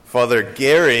Father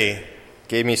Gary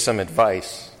gave me some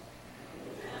advice.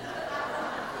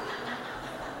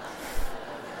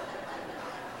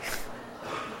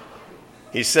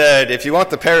 He said, if you want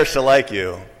the parish to like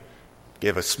you,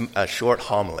 give a short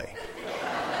homily.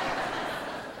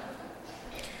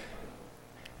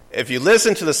 If you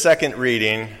listen to the second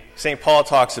reading, St. Paul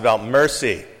talks about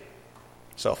mercy.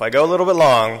 So if I go a little bit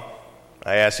long,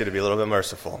 I ask you to be a little bit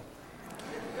merciful.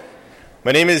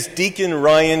 My name is Deacon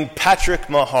Ryan Patrick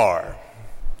Mahar.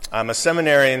 I'm a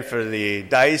seminarian for the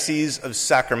Diocese of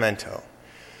Sacramento.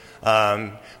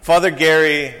 Father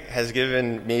Gary has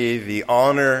given me the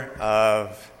honor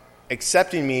of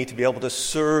accepting me to be able to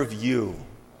serve you.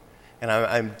 And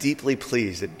I'm deeply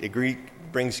pleased.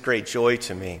 It brings great joy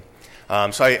to me.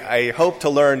 So I hope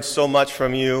to learn so much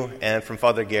from you and from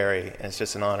Father Gary, and it's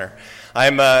just an honor.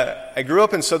 I grew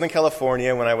up in Southern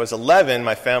California. When I was 11,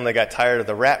 my family got tired of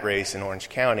the rat race in Orange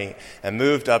County and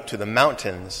moved up to the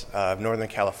mountains of Northern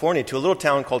California to a little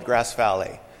town called Grass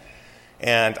Valley.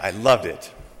 And I loved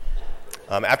it.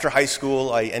 After high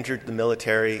school, I entered the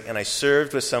military, and I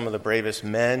served with some of the bravest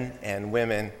men and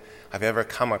women I've ever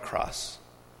come across.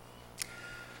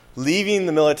 Leaving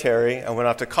the military, I went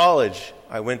off to college.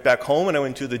 I went back home and I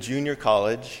went to the junior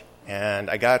college, and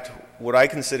I got what I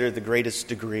consider the greatest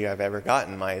degree I've ever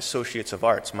gotten, my Associates of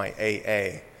Arts, my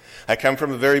AA. I come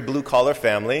from a very blue-collar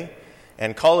family,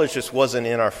 and college just wasn't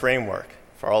in our framework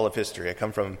for all of history. I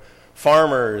come from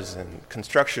farmers and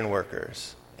construction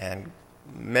workers and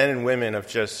men and women of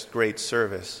just great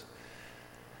service.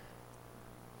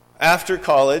 After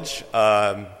college,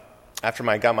 after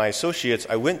I got my associates,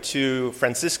 I went to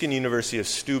Franciscan University of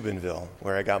Steubenville,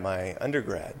 where I got my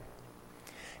undergrad.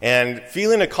 And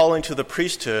feeling a calling to the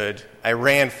priesthood, I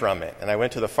ran from it, and I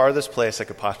went to the farthest place I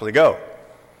could possibly go.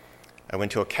 I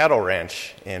went to a cattle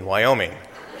ranch in Wyoming,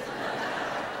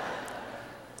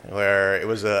 where it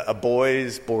was a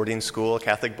boys' boarding school, a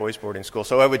Catholic boys' boarding school.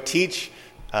 So I would teach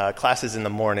classes in the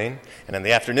morning, and in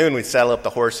the afternoon we'd saddle up the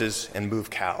horses and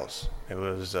move cows. It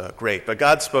was great. But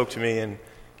God spoke to me, and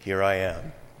here I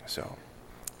am. So,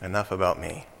 enough about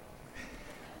me.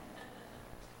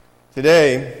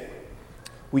 Today,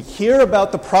 we hear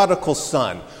about the prodigal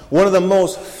son, one of the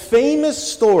most famous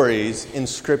stories in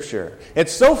Scripture.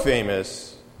 It's so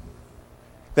famous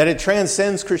that it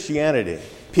transcends Christianity.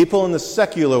 People in the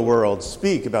secular world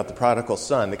speak about the prodigal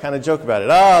son. They kind of joke about it.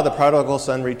 The prodigal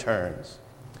son returns.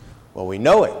 Well, we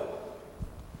know it.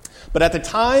 But at the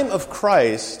time of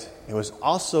Christ, it was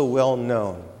also well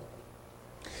known.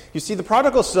 You see, the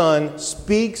prodigal son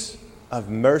speaks of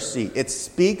mercy. It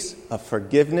speaks of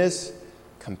forgiveness,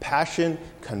 compassion,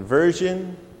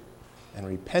 conversion, and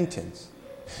repentance.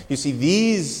 You see,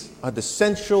 these are the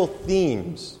central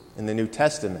themes in the New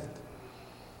Testament.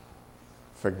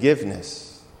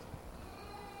 Forgiveness,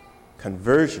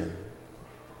 conversion,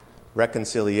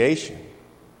 reconciliation.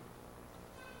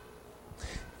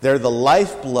 They're the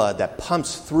lifeblood that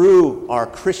pumps through our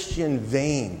Christian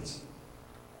veins.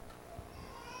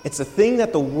 It's a thing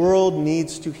that the world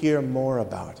needs to hear more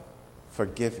about.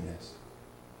 Forgiveness,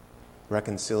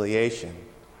 reconciliation,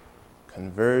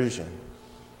 conversion.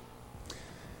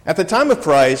 At the time of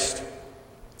Christ,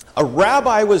 a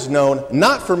rabbi was known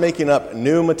not for making up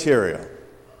new material,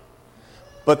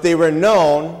 but they were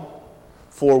known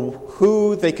for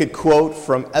who they could quote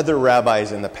from other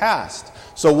rabbis in the past.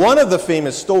 So one of the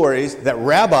famous stories that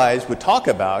rabbis would talk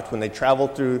about when they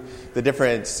traveled through the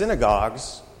different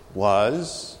synagogues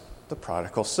was the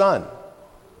prodigal son.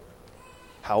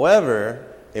 However,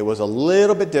 it was a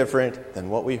little bit different than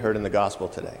what we heard in the gospel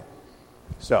today.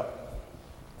 So,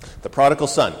 the prodigal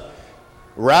son.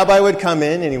 Rabbi would come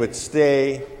in and he would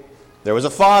say, there was a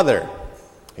father.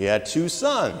 He had two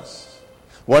sons.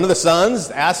 One of the sons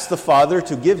asked the father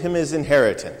to give him his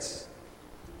inheritance.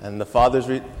 And the father's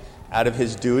out of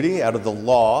his duty, out of the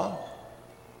law,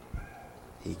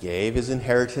 he gave his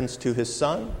inheritance to his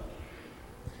son.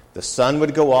 The son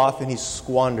would go off and he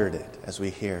squandered it, as we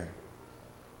hear.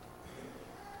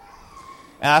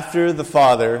 After the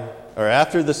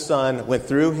son went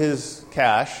through his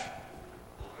cash,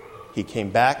 he came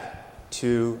back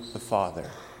to the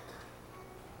father.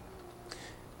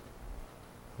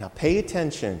 Now pay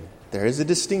attention. There is a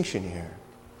distinction here.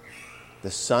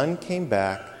 The son came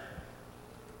back,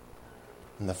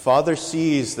 and the father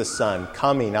sees the son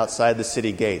coming outside the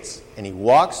city gates, and he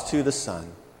walks to the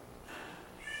son.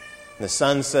 And the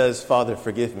son says, Father,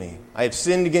 forgive me. I have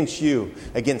sinned against you,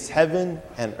 against heaven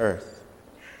and earth.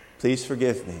 Please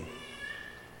forgive me.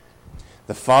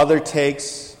 The father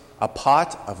takes a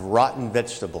pot of rotten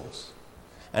vegetables,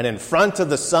 and in front of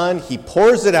the son, he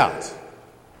pours it out,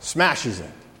 smashes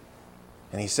it.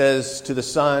 And he says to the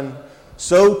son,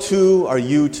 so too are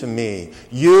you to me.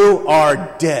 You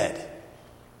are dead.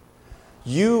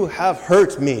 You have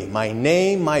hurt me, my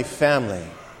name, my family.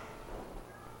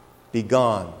 Be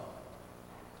gone.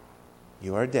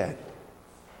 You are dead.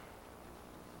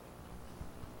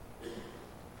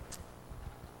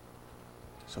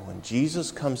 So when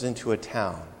Jesus comes into a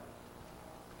town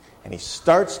and he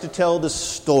starts to tell the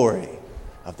story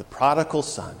of the prodigal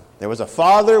son, there was a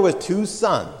father with 2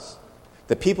 sons.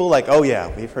 The people are like, oh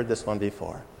yeah, we've heard this one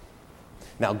before.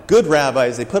 Now, good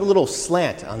rabbis, they put a little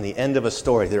slant on the end of a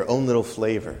story, their own little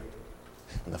flavor.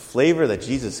 And the flavor that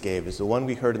Jesus gave is the one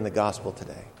we heard in the gospel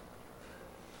today.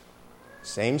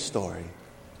 Same story.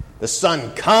 The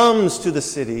son comes to the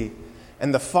city,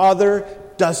 and the father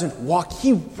doesn't walk.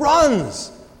 He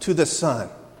runs to the son.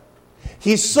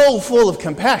 He's so full of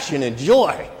compassion and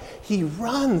joy. He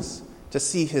runs to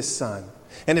see his son.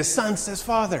 And his son says,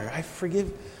 Father,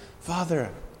 forgive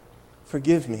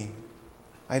me.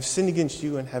 I have sinned against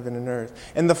you in heaven and earth.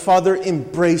 And the father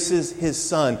embraces his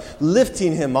son,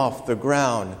 lifting him off the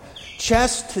ground.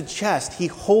 Chest to chest, he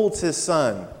holds his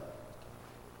son.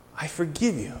 I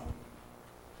forgive you.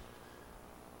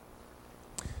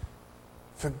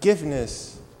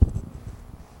 Forgiveness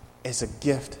is a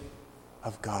gift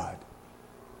of God.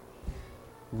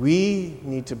 We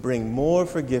need to bring more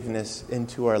forgiveness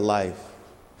into our life.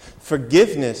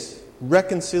 Forgiveness,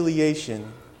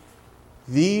 reconciliation,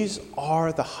 these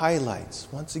are the highlights,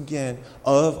 once again,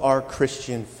 of our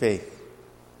Christian faith.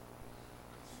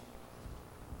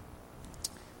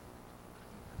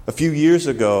 A few years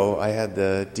ago, I had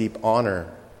the deep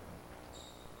honor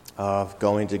of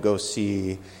going to go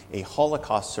see a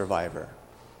Holocaust survivor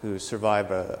who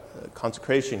survived a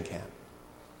concentration camp.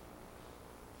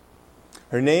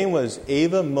 Her name was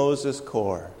Ava Moses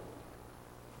Kor.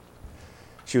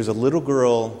 She was a little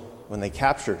girl when they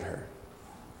captured her,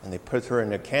 and they put her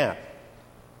in a camp.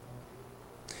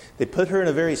 They put her in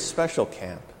a very special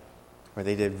camp where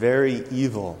they did very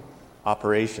evil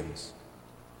operations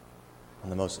on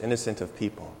the most innocent of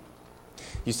people.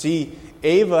 You see,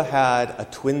 Ava had a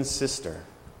twin sister,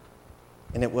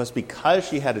 and it was because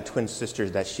she had a twin sister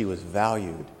that she was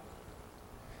valued.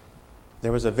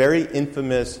 There was a very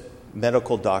infamous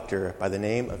medical doctor by the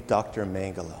name of Dr.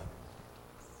 Mengele.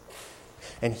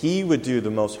 And he would do the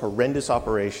most horrendous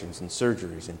operations and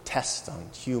surgeries and tests on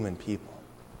human people.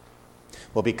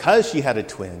 Well, because she had a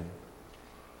twin,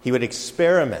 he would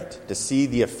experiment to see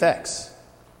the effects,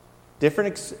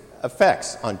 different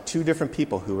effects on 2 different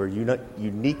people who were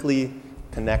uniquely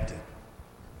connected.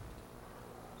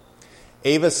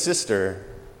 Ava's sister,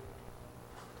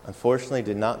 unfortunately,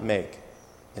 did not make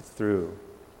it through.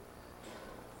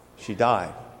 She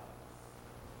died.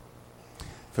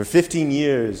 For 15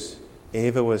 years,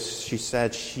 she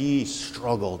said she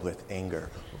struggled with anger,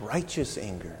 righteous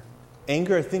anger.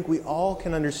 Anger, I think we all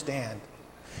can understand.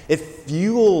 It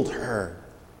fueled her.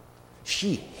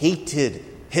 She hated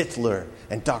Hitler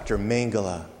and Dr.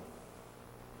 Mengele.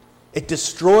 It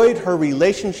destroyed her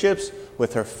relationships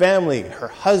with her family, her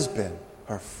husband,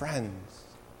 her friends.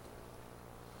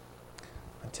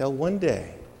 Until one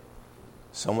day,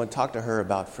 someone talked to her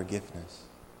about forgiveness.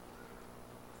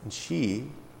 And she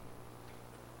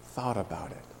thought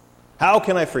about it. How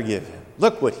can I forgive him?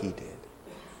 Look what he did.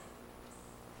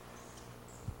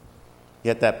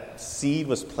 Yet that seed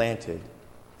was planted,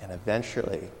 and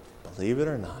eventually, believe it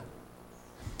or not,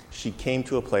 she came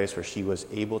to a place where she was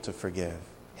able to forgive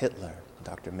Hitler and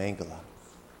Dr. Mengele.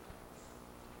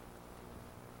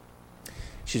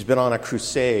 She's been on a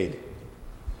crusade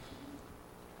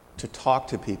to talk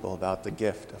to people about the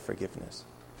gift of forgiveness.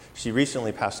 She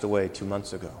recently passed away 2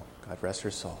 months ago. God rest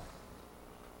her soul.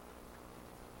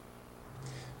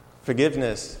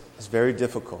 Forgiveness is very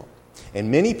difficult. And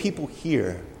many people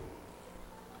here,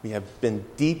 we have been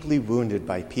deeply wounded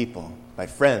by people, by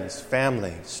friends,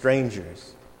 family,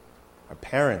 strangers, our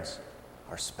parents,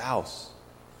 our spouse,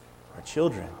 our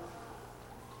children.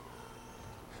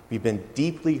 We've been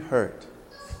deeply hurt,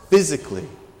 physically,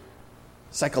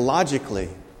 psychologically,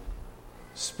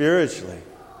 spiritually.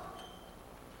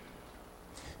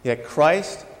 Yet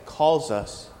Christ calls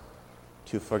us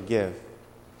to forgive.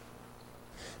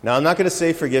 Now, I'm not going to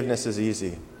say forgiveness is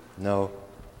easy. No.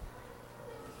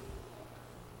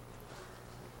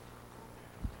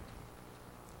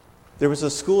 There was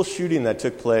a school shooting that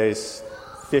took place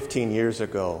 15 years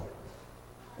ago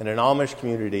in an Amish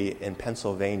community in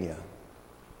Pennsylvania.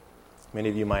 Many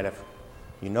of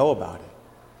you know about it.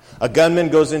 A gunman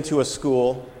goes into a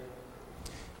school.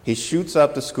 He shoots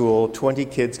up the school. 20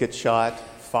 kids get shot.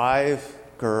 5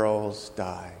 girls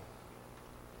die.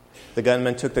 The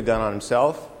gunman took the gun on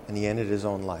himself, and he ended his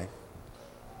own life.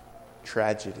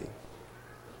 Tragedy.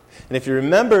 And if you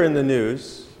remember in the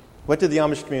news, what did the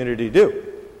Amish community do?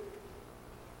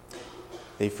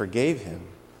 They forgave him.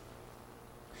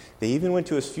 They even went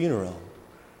to his funeral.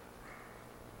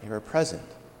 They were present.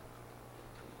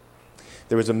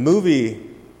 There was a movie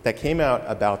that came out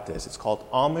about this. It's called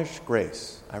Amish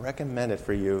Grace. I recommend it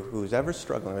for you who's ever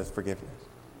struggling with forgiveness.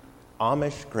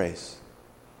 Amish Grace.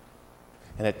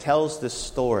 And it tells this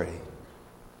story.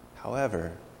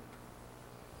 However,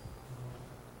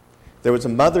 there was a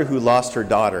mother who lost her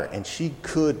daughter, and she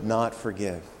could not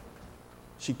forgive.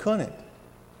 She couldn't.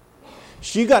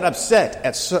 She got upset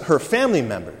at her family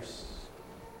members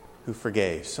who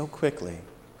forgave so quickly,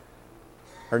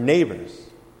 her neighbors,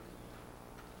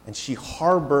 and she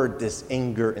harbored this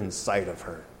anger inside of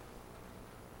her.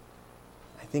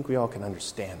 I think we all can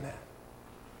understand that.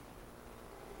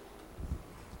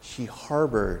 She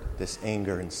harbored this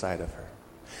anger inside of her.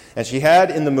 And she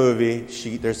had in the movie,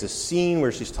 there's this scene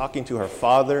where she's talking to her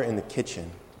father in the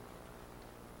kitchen,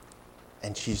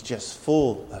 and she's just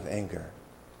full of anger.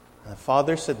 And the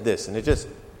father said this, and it just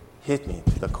hit me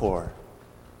to the core.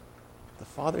 The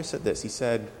father said this. He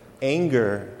said,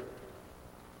 anger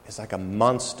is like a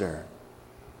monster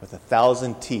with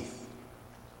 1,000 teeth,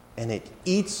 and it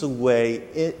eats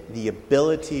away the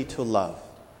ability to love.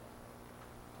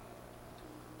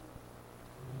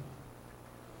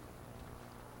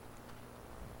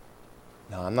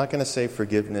 Now, I'm not going to say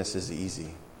forgiveness is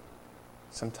easy.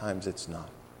 Sometimes it's not.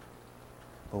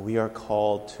 But we are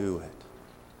called to it.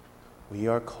 We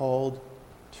are called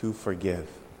to forgive.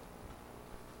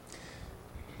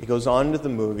 It goes on to the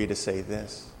movie to say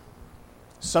this.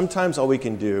 Sometimes all we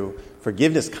can do,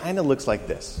 forgiveness kind of looks like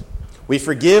this. We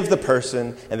forgive the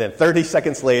person, and then 30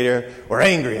 seconds later, we're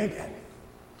angry again.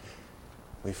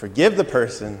 We forgive the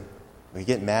person, we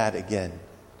get mad again.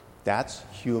 That's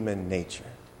human nature.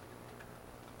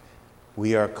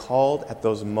 We are called at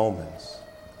those moments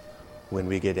when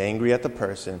we get angry at the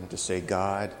person to say,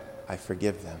 God, I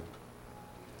forgive them.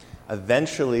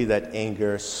 Eventually, that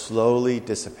anger slowly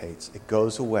dissipates. It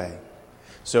goes away.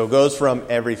 So it goes from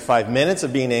every 5 minutes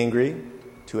of being angry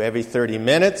to every 30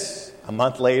 minutes, a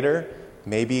month later,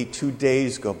 maybe 2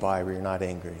 days go by where you're not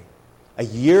angry. A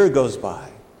year goes by.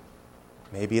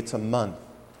 Maybe it's a month.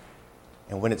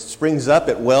 And when it springs up,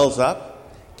 it wells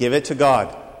up, give it to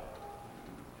God.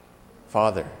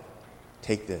 Father,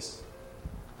 take this.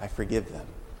 I forgive them.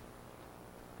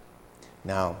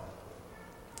 Now,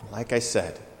 like I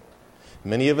said,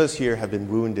 many of us here have been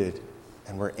wounded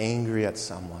and we're angry at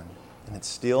someone, and it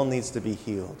still needs to be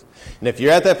healed. And if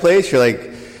you're at that place, you're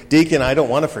like, Deacon, I don't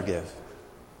want to forgive.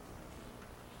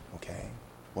 Okay.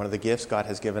 One of the gifts God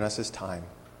has given us is time.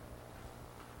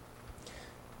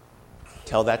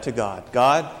 Tell that to God.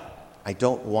 God, I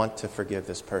don't want to forgive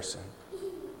this person.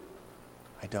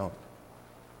 I don't.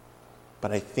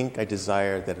 But I think I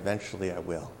desire that eventually I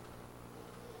will.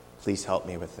 Please help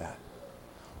me with that.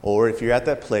 Or if you're at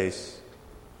that place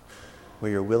where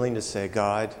you're willing to say,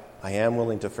 God, I am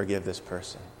willing to forgive this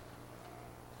person.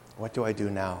 What do I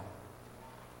do now?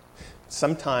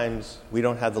 Sometimes we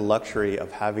don't have the luxury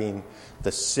of having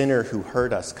the sinner who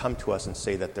hurt us come to us and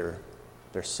say that they're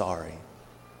sorry.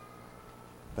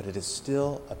 But it is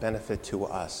still a benefit to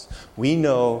us. We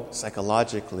know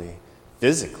psychologically,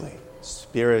 physically,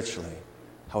 spiritually,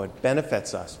 how it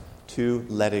benefits us to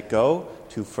let it go,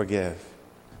 to forgive.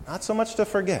 Not so much to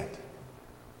forget,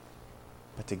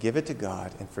 but to give it to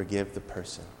God and forgive the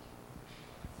person.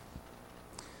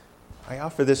 I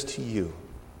offer this to you.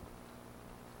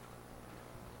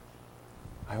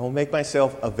 I will make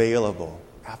myself available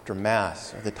after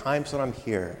Mass or the times that I'm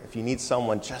here if you need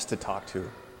someone just to talk to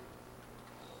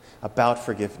about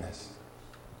forgiveness,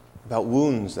 about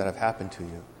wounds that have happened to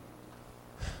you.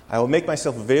 I will make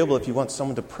myself available if you want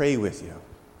someone to pray with you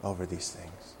over these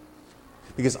things.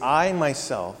 Because I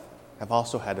myself have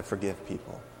also had to forgive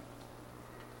people.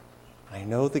 I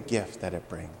know the gift that it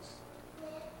brings.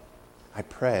 I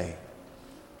pray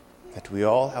that we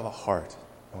all have a heart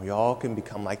and we all can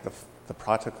become like the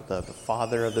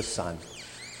father of the Son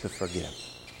to forgive.